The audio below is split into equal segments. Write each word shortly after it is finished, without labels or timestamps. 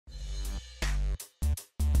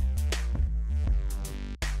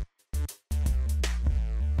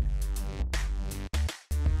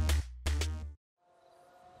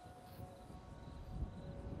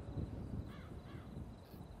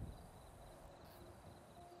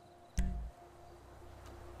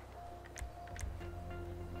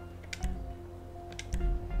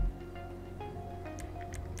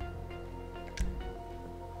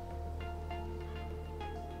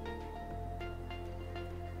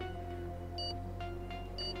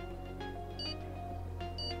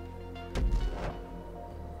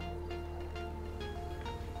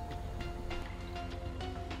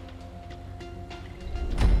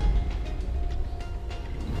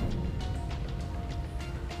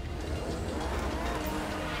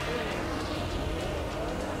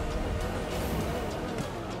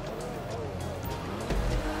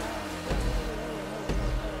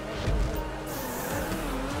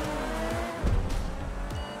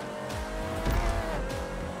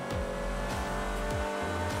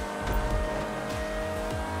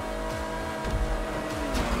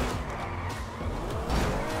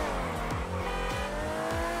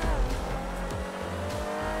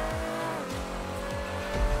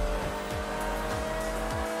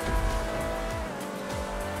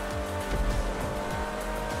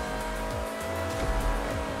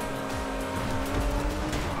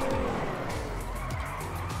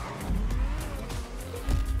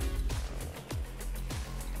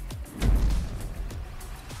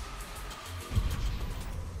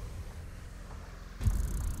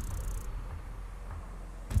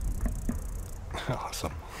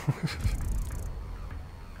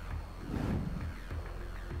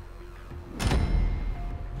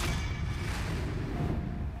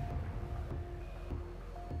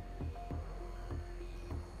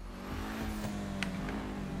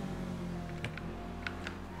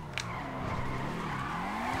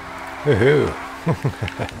Woohoo!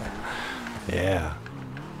 Yeah.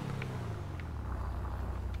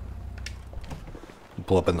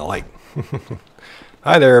 Pull up in the light.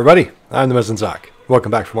 Hi there, everybody. I'm the Missing Sock. Welcome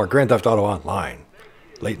back for more Grand Theft Auto Online.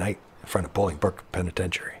 Late night in front of Bolingbrook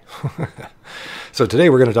Penitentiary. So today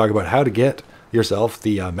we're going to talk about how to get yourself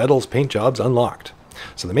the medals paint jobs unlocked.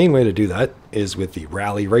 So the main way to do that is with the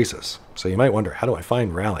rally races. So you might wonder, how do I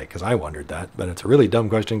find rally? Because I wondered that, but it's a really dumb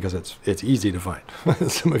question because it's easy to find.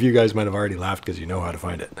 Some of you guys might have already laughed because you know how to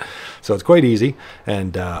find it. So it's quite easy,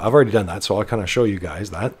 and I've already done that, so I'll kind of show you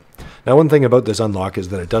guys that. Now, one thing about this unlock is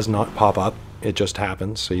that it does not pop up. It just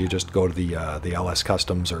happens. So you just go to the LS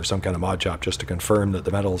Customs or some kind of mod shop just to confirm that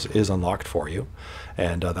the medals is unlocked for you.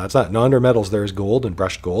 And that's that. Now, under medals, there's gold and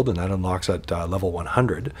brushed gold, and that unlocks at level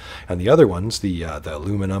 100. And the other ones, the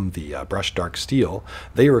aluminum, the brushed dark steel,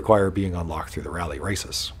 they require being unlocked through the rally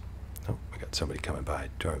races. Oh, we got somebody coming by,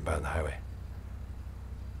 driving by on the highway.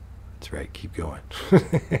 That's right, keep going.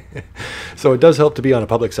 So it does help to be on a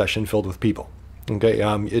public session filled with people. Okay,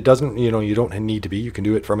 it doesn't, you don't need to be. You can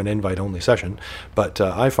do it from an invite-only session, but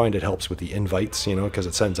I find it helps with the invites, because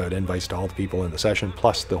it sends out invites to all the people in the session,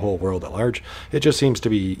 plus the whole world at large. It just seems to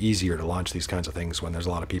be easier to launch these kinds of things when there's a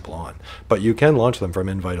lot of people on. But you can launch them from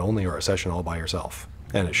invite-only or a session all by yourself,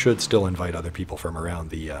 and it should still invite other people from around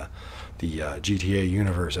the GTA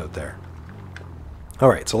universe out there. All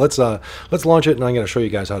right, so let's launch it, and I'm going to show you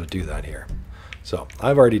guys how to do that here. So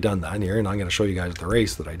I've already done that here, and I'm going to show you guys the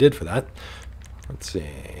race that I did for that. Let's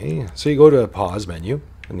see. So you go to a pause menu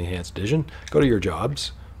in the enhanced edition, go to your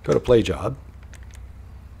jobs, go to play job,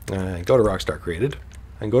 and go to Rockstar Created,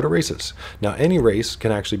 and go to races. Now any race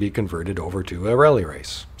can actually be converted over to a rally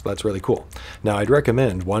race. So that's really cool. Now I'd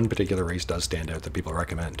recommend one particular race does stand out that people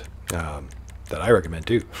recommend, that I recommend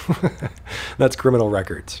too. That's criminal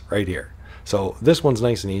records right here. So this one's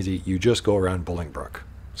nice and easy. You just go around Bolingbrook.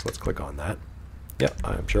 So let's click on that. Yeah,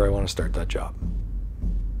 I'm sure I want to start that job.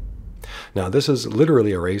 Now, this is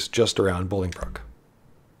literally a race just around Bolingbrook.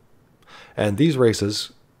 And these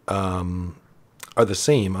races are the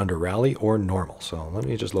same under rally or normal. So let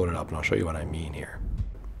me just load it up and I'll show you what I mean here.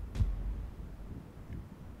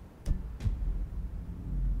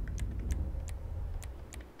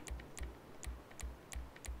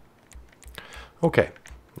 Okay.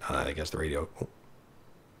 I guess the radio. Oh.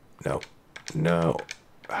 No. No.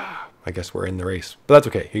 I guess we're in the race. But that's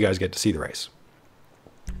okay. You guys get to see the race.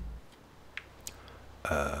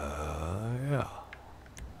 Yeah.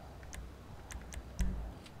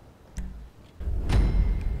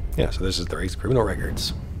 Yeah, so this is the race, criminal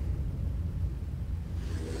records.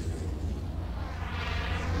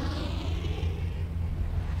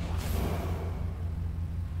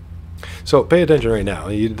 So pay attention right now.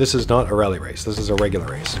 This is not a rally race. This is a regular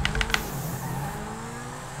race.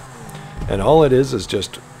 And all it is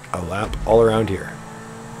just a lap all around here.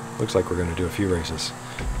 Looks like we're going to do a few races.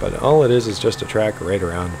 But all it is just a track right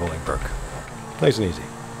around Bolingbrook. Nice and easy.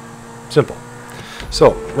 Simple.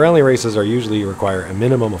 So, rally races are usually require a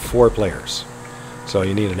minimum of 4 players. So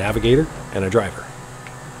you need a navigator and a driver.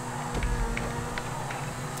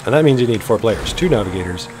 And that means you need 4 players. 2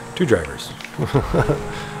 navigators, 2 drivers.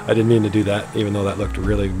 I didn't mean to do that, even though that looked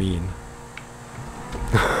really mean.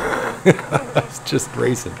 It's just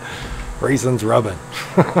racing. Racing's rubbing.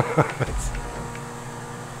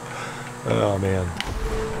 Oh, man.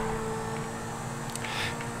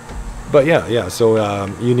 But yeah, so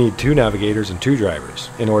you need 2 navigators and 2 drivers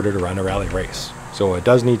in order to run a rally race. So it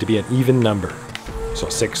does need to be an even number. So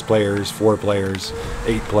 6 players, 4 players,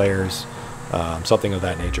 8 players, something of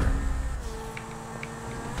that nature.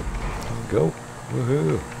 Go.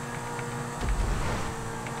 Woohoo.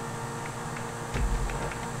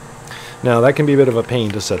 Now that can be a bit of a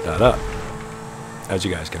pain to set that up, as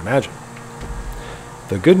you guys can imagine.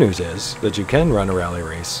 The good news is that you can run a rally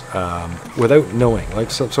race without knowing.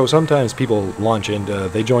 So sometimes people launch into,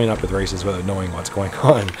 they join up with races without knowing what's going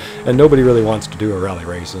on, and nobody really wants to do a rally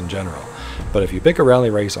race in general. But if you pick a rally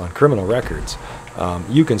race on criminal records,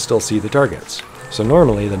 you can still see the targets. So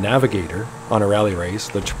normally the navigator on a rally race,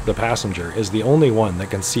 the passenger, is the only one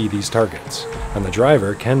that can see these targets, and the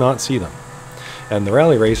driver cannot see them. And the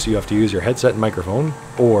rally race, you have to use your headset and microphone,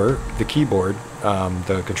 or the keyboard,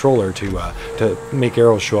 the controller, to make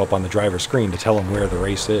arrows show up on the driver's screen to tell him where the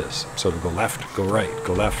race is. So to go left, go right,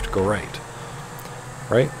 go left, go right.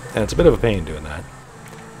 Right? And it's a bit of a pain doing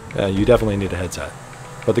that. You definitely need a headset.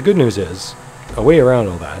 But the good news is, a way around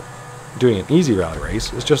all that, doing an easy rally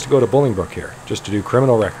race, is just to go to Bolingbrook here, just to do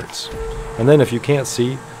criminal records. And then if you can't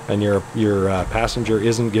see, and your passenger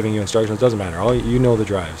isn't giving you instructions, it doesn't matter. You know the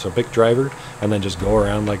drive. So pick driver, and then just go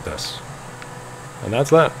around like this. And that's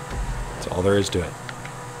that. That's all there is to it.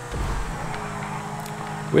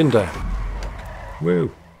 Win time. Woo.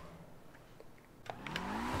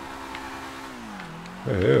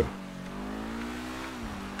 Woo.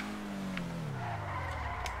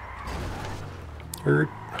 Hurt.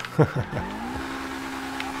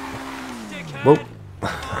 Whoa.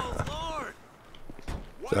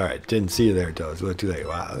 Alright, didn't see you there until it was a little too late.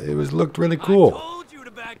 Wow, it looked really cool. I told you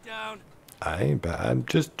to back down. I'm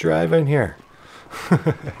just driving here. You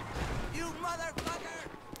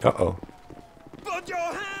motherfucker! Uh-oh. Put your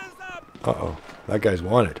hands up! Uh-oh. That guy's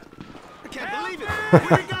wanted. I can't believe it.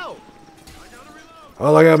 Where'd he go?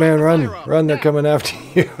 Oh, look out, man. Run. Run, they're coming after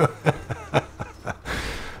you.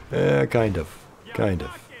 Yeah, kind of. Kind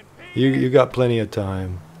of. You got plenty of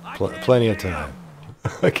time. Plenty of time.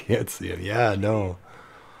 I can't see him. Yeah, no.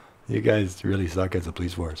 You guys really suck as a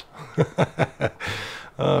police force.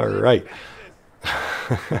 All right.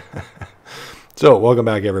 So, welcome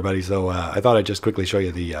back, everybody. So, I thought I'd just quickly show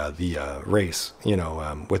you the race, you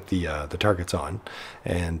know, with the targets on,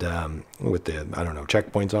 and with the, I don't know,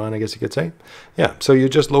 checkpoints on, I guess you could say. Yeah, so you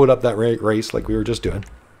just load up that race like we were just doing.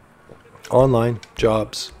 Online,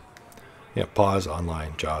 jobs. Yeah, pause,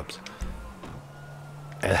 online, jobs.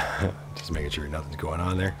 Just making sure nothing's going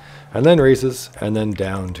on there. And then races, and then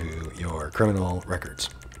down to your criminal records.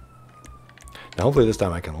 Now, hopefully this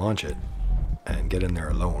time I can launch it and get in there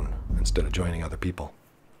alone instead of joining other people.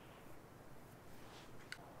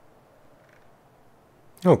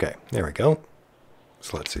 Okay, there we go.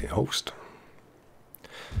 So let's see, host.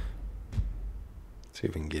 See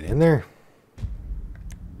if we can get in there.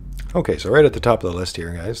 Okay, so right at the top of the list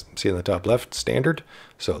here, guys, see in the top left, standard.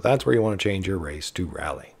 So that's where you want to change your race to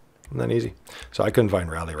rally. Isn't that easy? So I couldn't find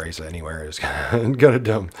rally race anywhere. It was kind of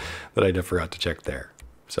dumb that I forgot to check there.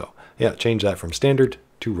 So yeah, change that from standard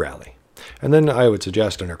to rally. And then I would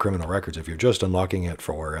suggest under criminal records, if you're just unlocking it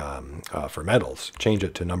for medals, change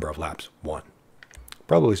it to number of laps, 1.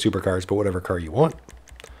 Probably supercars, but whatever car you want.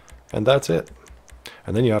 And that's it.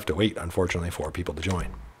 And then you have to wait, unfortunately, for people to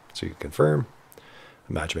join. So you confirm.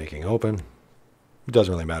 Matchmaking open. It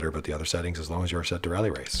doesn't really matter about the other settings as long as you're set to rally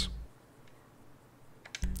race.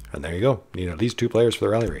 And there you go. You need at least 2 players for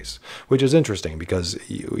the rally race, which is interesting because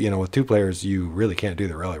you know with 2 players you really can't do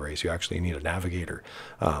the rally race. You actually need a navigator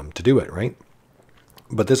to do it, right?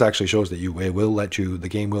 But this actually shows that the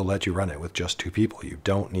game will let you run it with just 2 people. You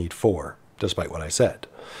don't need 4, despite what I said.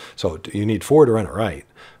 So you need 4 to run it right,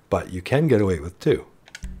 but you can get away with 2.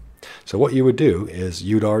 So what you would do is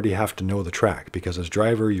you'd already have to know the track, because as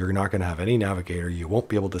driver you're not going to have any navigator. You won't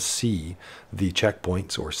be able to see the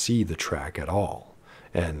checkpoints or see the track at all.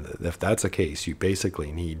 And if that's the case, you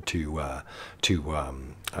basically need to know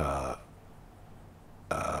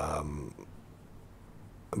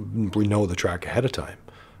the track ahead of time.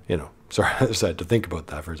 You know, sorry, I just had to think about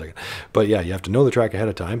that for a second. But yeah, you have to know the track ahead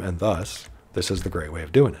of time, and thus this is the great way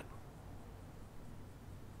of doing it.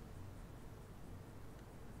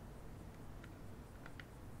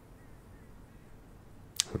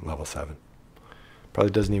 Level 7.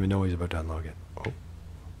 Probably doesn't even know he's about to unlock it. Oh.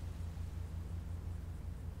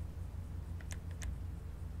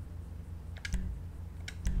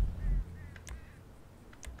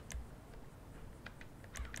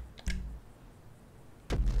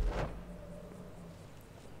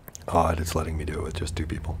 Odd, it's letting me do it with just 2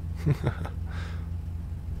 people.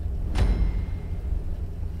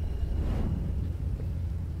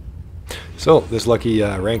 So this lucky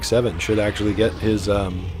rank 7 should actually get his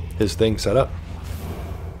thing set up.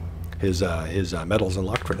 His medals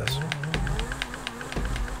unlocked for this.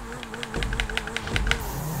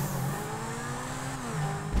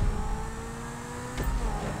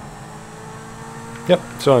 Yep.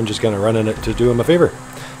 So I'm just kind of running it to do him a favor.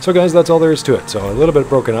 So guys, that's all there is to it. So a little bit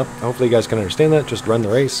broken up. Hopefully you guys can understand that. Just run the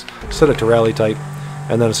race, set it to rally type.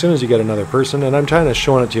 And then as soon as you get another person, and I'm trying to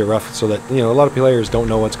showing it to you rough so that, you know, a lot of players don't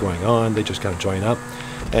know what's going on. They just kind of join up.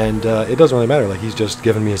 And it doesn't really matter. Like, he's just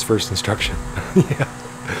giving me his first instruction. Yeah.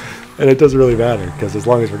 And it doesn't really matter, because as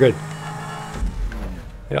long as we're good.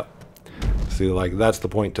 Yep. See, like, that's the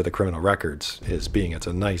point to the criminal records, is being it's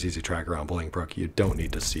a nice, easy track around Bolingbrook. You don't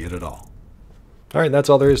need to see it at all. All right, that's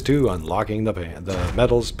all there is to unlocking the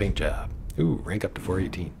medals paint job. Ooh, rank up to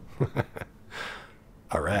 418.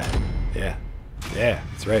 All right. Yeah. Yeah,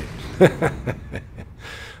 that's right.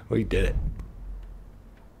 We did it.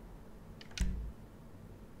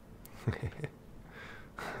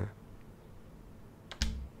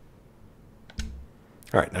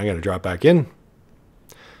 All right, now I'm going to drop back in,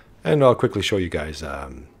 and I'll quickly show you guys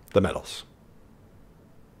the medals.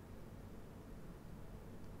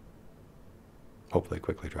 Hopefully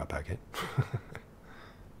quickly drop back in.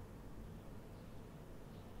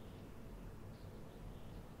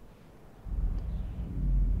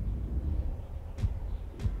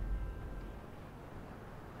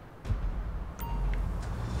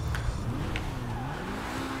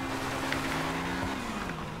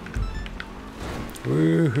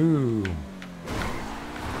 Woohoo!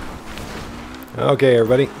 Okay,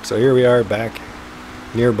 everybody. So here we are back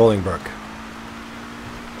near Bolingbrook.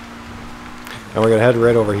 And we're going to head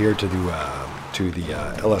right over here to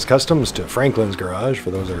the LS Customs, to Franklin's garage,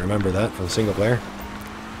 for those that remember that from the single player.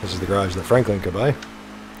 This is the garage that Franklin could buy.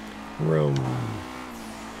 Rome.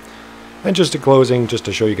 And just a closing, just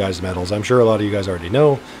to show you guys the medals. I'm sure a lot of you guys already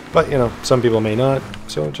know, but you know, some people may not.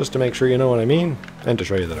 So just to make sure you know what I mean, and to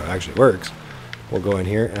show you that it actually works, we'll go in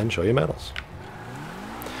here and show you medals.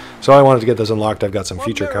 So I wanted to get this unlocked. I've got some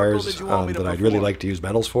feature cars that I'd really like to use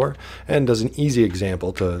medals for. And as an easy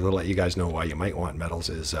example to let you guys know why you might want medals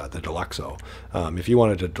is the Deluxo. If you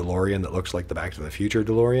wanted a DeLorean that looks like the Back to the Future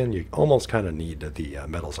DeLorean, you almost kind of need the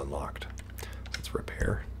medals unlocked. Let's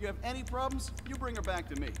repair. You have any problems? You bring her back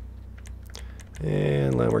to me.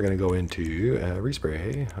 And then we're going to go into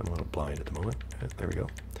Respray. I'm a little blind at the moment. There we go.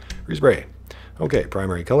 Respray. Okay,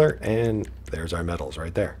 primary color, and there's our medals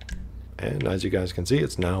right there. And as you guys can see,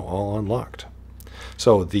 it's now all unlocked.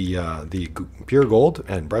 So the pure gold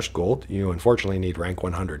and brushed gold, you unfortunately need rank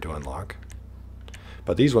 100 to unlock.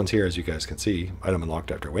 But these ones here, as you guys can see, item unlocked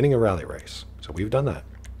after winning a rally race. So we've done that.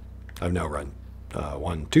 I've now run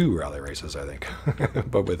won 2 rally races, I think,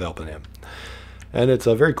 but with helping him. And it's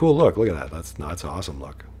a very cool look. Look at that. That's an awesome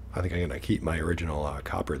look. I think I'm going to keep my original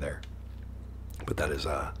copper there. But that is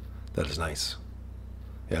nice.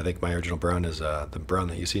 Yeah, I think my original brown is the brown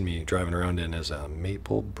that you see me driving around in is a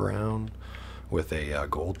maple brown with a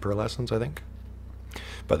gold pearlescence, I think.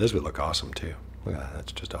 But this would look awesome too. Look at that.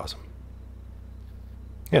 That's just awesome.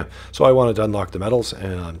 Yeah, so I wanted to unlock the medals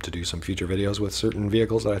and to do some future videos with certain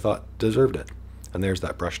vehicles that I thought deserved it. And there's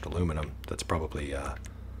that brushed aluminum that's probably,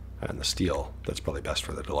 and the steel that's probably best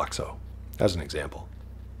for the Deluxo, as an example.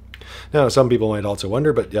 Now, some people might also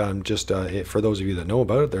wonder, but just for those of you that know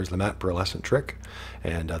about it, there's the matte pearlescent trick,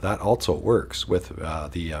 and that also works with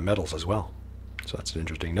the metals as well. So that's an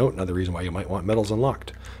interesting note. Another reason why you might want metals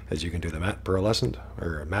unlocked is you can do the matte pearlescent,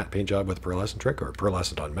 or matte paint job with pearlescent trick, or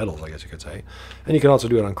pearlescent on metals, I guess you could say. And you can also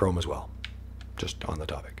do it on chrome as well, just on the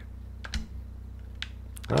topic.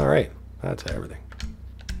 All right, that's everything.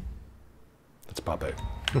 Let's pop out.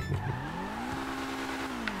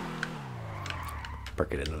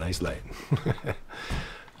 Park it in a nice light.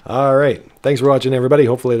 All right. Thanks for watching, everybody.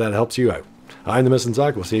 Hopefully that helps you out. I'm the Missing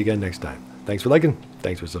Sock. We'll see you again next time. Thanks for liking.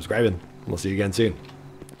 Thanks for subscribing. We'll see you again soon.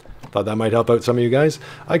 Thought that might help out some of you guys.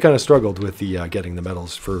 I kind of struggled with the getting the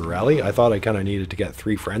medals for rally. I thought I kind of needed to get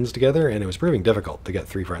 3 friends together, and it was proving difficult to get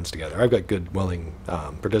 3 friends together. I've got good, willing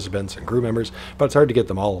participants and crew members, but it's hard to get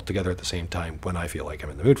them all together at the same time when I feel like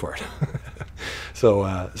I'm in the mood for it. So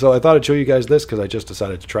I thought I'd show you guys this because I just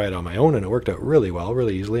decided to try it on my own, and it worked out really well,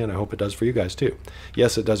 really easily, and I hope it does for you guys too.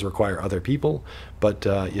 Yes, it does require other people, but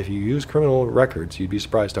if you use criminal records, you'd be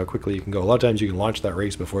surprised how quickly you can go. A lot of times you can launch that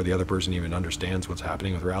race before the other person even understands what's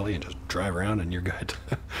happening with rally and just drive around and you're good.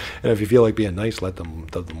 And if you feel like being nice, let them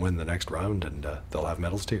win the next round, and they'll have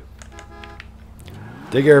medals too.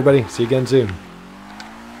 Take care, everybody. See you again soon.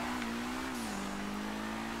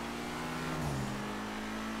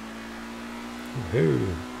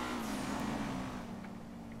 Woohoo.